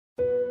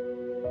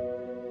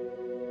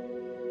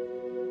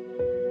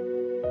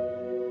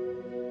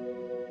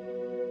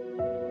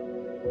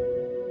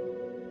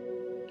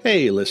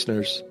Hey,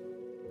 listeners.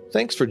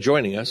 Thanks for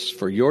joining us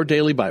for your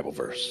daily Bible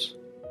verse.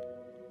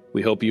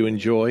 We hope you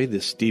enjoy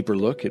this deeper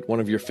look at one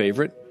of your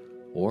favorite,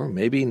 or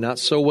maybe not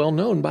so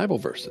well-known Bible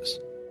verses.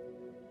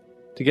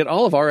 To get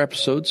all of our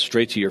episodes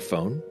straight to your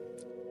phone,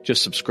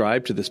 just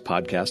subscribe to this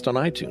podcast on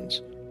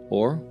iTunes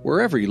or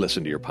wherever you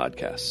listen to your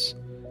podcasts.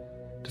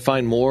 To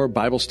find more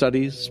Bible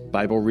studies,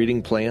 Bible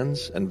reading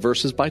plans, and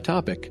verses by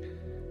topic,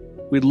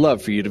 we'd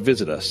love for you to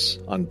visit us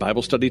on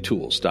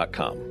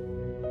BibleStudyTools.com.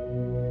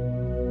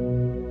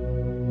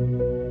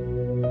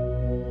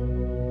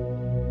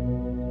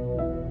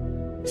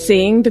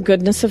 Seeing the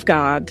Goodness of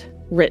God,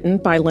 written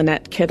by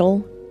Lynette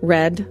Kittle,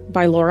 read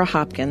by Laura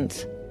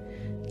Hopkins.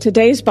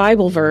 Today's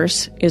Bible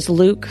verse is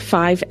Luke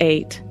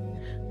 5:8.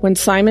 When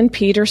Simon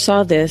Peter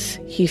saw this,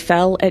 he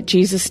fell at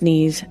Jesus'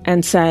 knees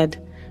and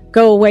said,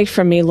 "Go away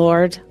from me,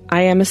 Lord,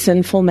 I am a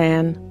sinful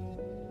man."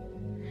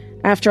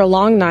 After a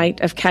long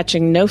night of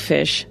catching no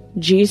fish,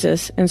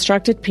 Jesus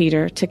instructed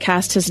Peter to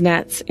cast his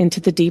nets into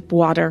the deep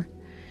water.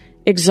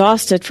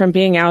 Exhausted from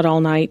being out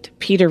all night,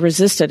 Peter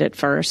resisted at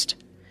first.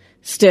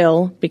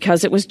 Still,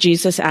 because it was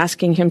Jesus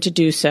asking him to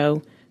do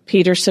so,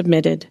 Peter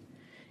submitted.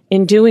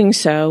 In doing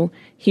so,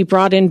 he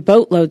brought in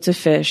boatloads of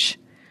fish,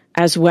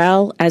 as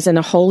well as in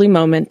a holy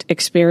moment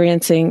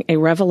experiencing a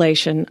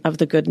revelation of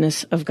the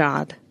goodness of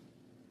God.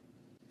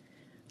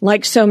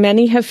 Like so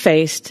many have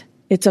faced,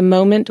 it's a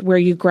moment where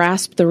you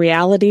grasp the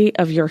reality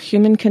of your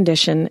human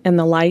condition in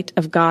the light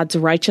of God's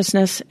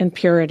righteousness and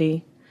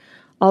purity.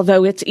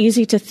 Although it's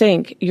easy to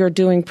think you're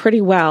doing pretty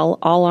well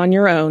all on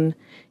your own,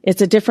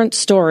 it's a different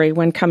story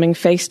when coming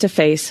face to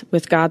face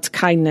with God's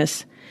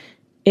kindness.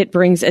 It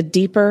brings a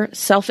deeper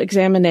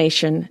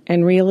self-examination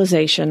and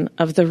realization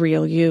of the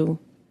real you.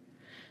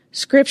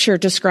 Scripture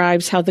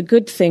describes how the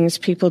good things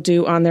people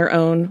do on their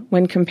own,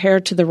 when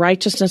compared to the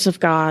righteousness of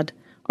God,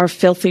 are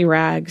filthy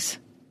rags.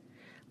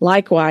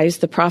 Likewise,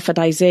 the prophet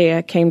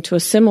Isaiah came to a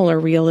similar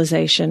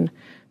realization,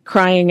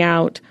 crying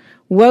out,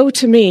 "Woe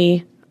to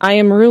me! I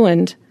am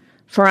ruined,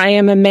 for I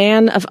am a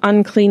man of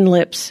unclean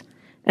lips,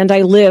 and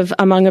I live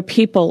among a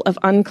people of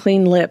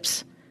unclean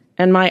lips,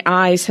 and my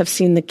eyes have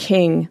seen the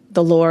King,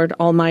 the Lord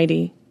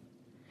Almighty."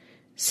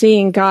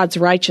 Seeing God's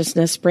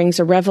righteousness brings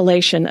a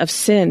revelation of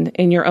sin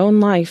in your own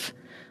life,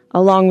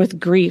 along with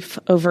grief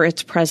over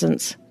its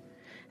presence.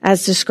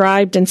 As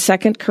described in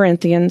 2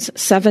 Corinthians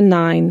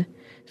 7:9,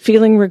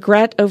 feeling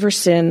regret over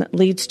sin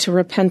leads to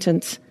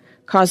repentance,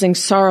 causing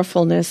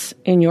sorrowfulness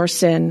in your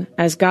sin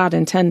as God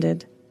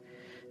intended.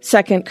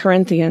 2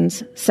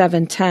 Corinthians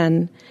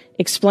 7:10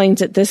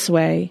 explains it this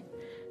way: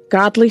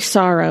 godly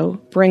sorrow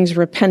brings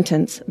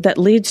repentance that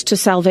leads to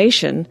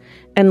salvation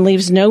and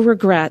leaves no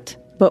regret,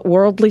 but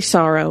worldly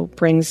sorrow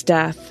brings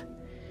death.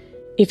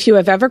 If you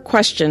have ever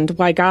questioned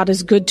why God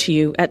is good to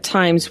you at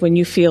times when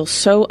you feel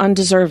so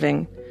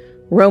undeserving,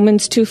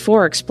 Romans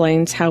 2:4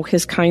 explains how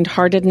his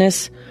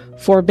kind-heartedness,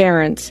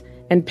 forbearance,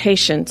 and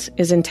patience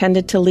is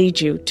intended to lead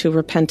you to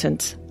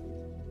repentance.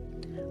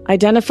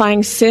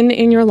 Identifying sin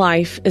in your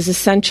life is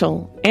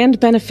essential and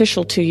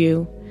beneficial to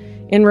you.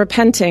 In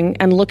repenting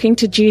and looking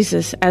to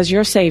Jesus as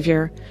your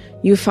Savior,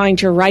 you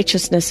find your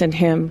righteousness in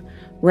him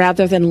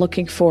rather than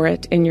looking for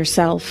it in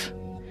yourself.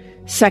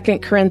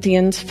 2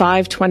 Corinthians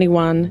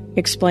 5:21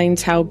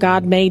 explains how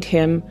God made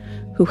him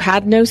who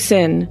had no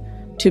sin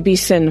to be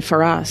sin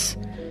for us,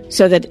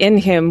 so that in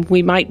him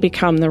we might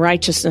become the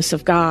righteousness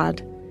of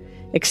God.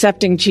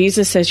 Accepting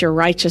Jesus as your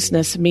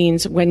righteousness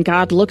means when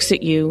God looks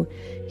at you,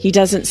 he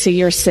doesn't see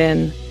your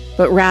sin,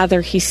 but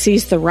rather he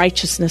sees the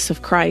righteousness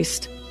of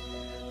Christ.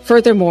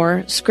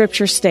 Furthermore,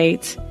 Scripture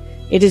states,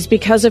 "It is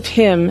because of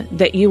him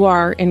that you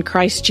are in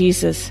Christ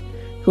Jesus,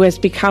 who has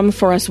become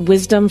for us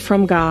wisdom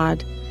from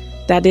God,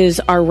 that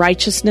is, our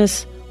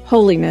righteousness,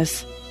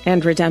 holiness,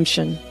 and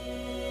redemption."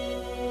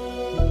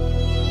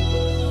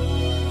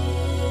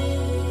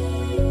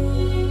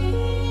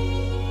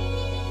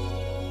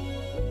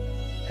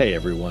 Hey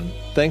everyone,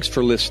 thanks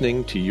for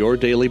listening to Your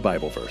Daily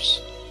Bible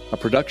Verse, a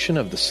production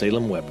of the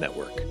Salem Web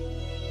Network.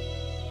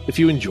 If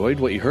you enjoyed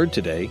what you heard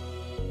today,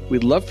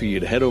 we'd love for you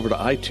to head over to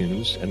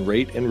iTunes and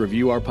rate and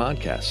review our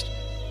podcast.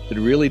 It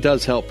really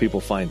does help people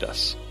find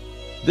us.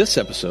 This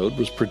episode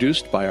was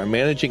produced by our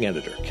managing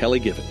editor, Kelly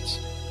Givens,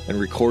 and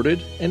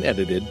recorded and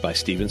edited by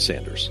Stephen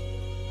Sanders.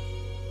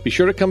 Be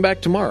sure to come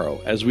back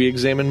tomorrow as we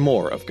examine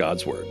more of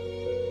God's Word.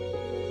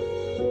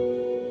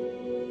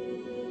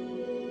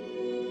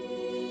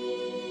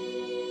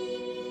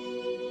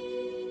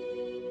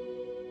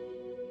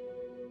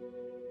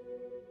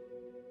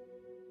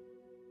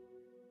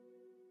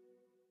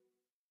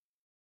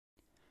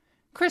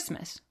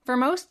 Christmas. For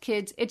most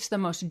kids, it's the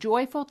most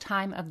joyful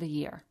time of the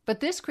year.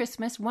 But this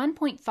Christmas,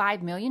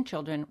 1.5 million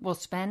children will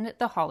spend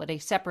the holiday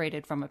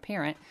separated from a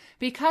parent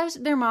because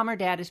their mom or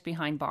dad is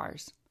behind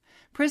bars.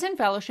 Prison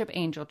Fellowship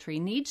Angel Tree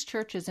needs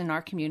churches in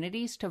our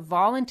communities to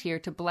volunteer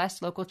to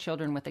bless local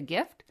children with a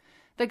gift,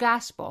 the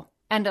gospel,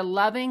 and a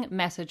loving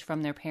message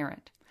from their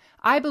parent.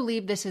 I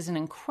believe this is an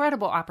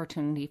incredible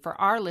opportunity for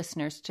our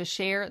listeners to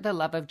share the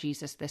love of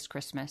Jesus this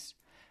Christmas.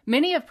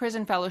 Many of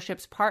Prison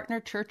Fellowship's partner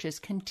churches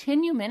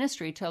continue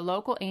ministry to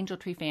local Angel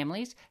Tree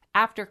families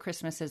after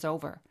Christmas is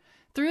over.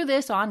 Through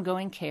this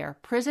ongoing care,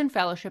 Prison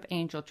Fellowship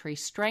Angel Tree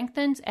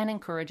strengthens and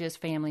encourages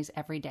families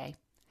every day.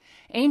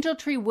 Angel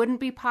Tree wouldn't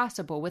be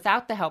possible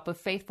without the help of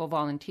faithful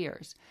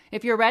volunteers.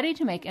 If you're ready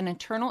to make an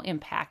eternal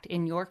impact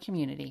in your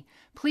community,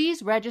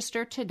 please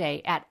register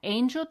today at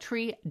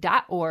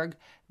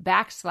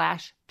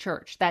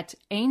angeltree.org/church. That's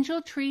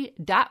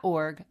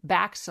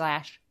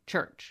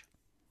angeltree.org/church.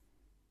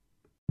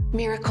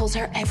 Miracles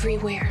are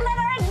everywhere. Let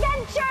our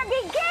adventure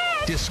begin!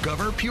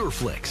 Discover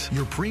PureFlix,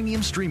 your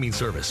premium streaming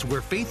service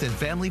where faith and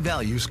family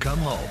values come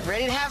home.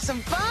 Ready to have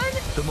some fun?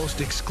 The most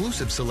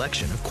exclusive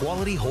selection of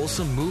quality,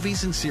 wholesome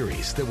movies and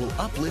series that will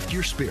uplift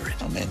your spirit.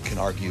 A man can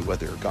argue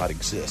whether God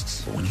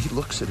exists, but when he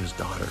looks at his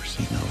daughters,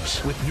 he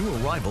knows. With new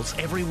arrivals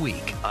every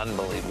week.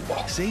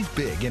 Unbelievable. Save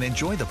big and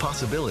enjoy the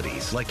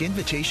possibilities, like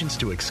invitations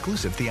to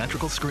exclusive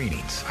theatrical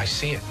screenings. I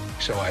see it,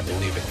 so I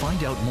believe it.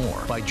 Find out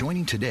more by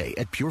joining today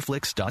at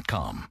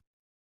pureflix.com.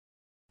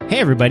 Hey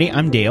everybody,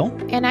 I'm Dale.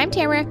 And I'm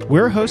Tamara.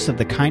 We're hosts of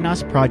the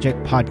Kainos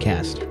Project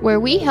podcast, where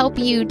we help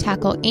you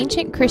tackle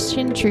ancient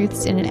Christian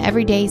truths in an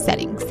everyday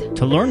settings.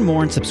 To learn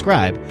more and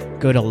subscribe,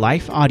 go to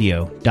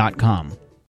lifeaudio.com.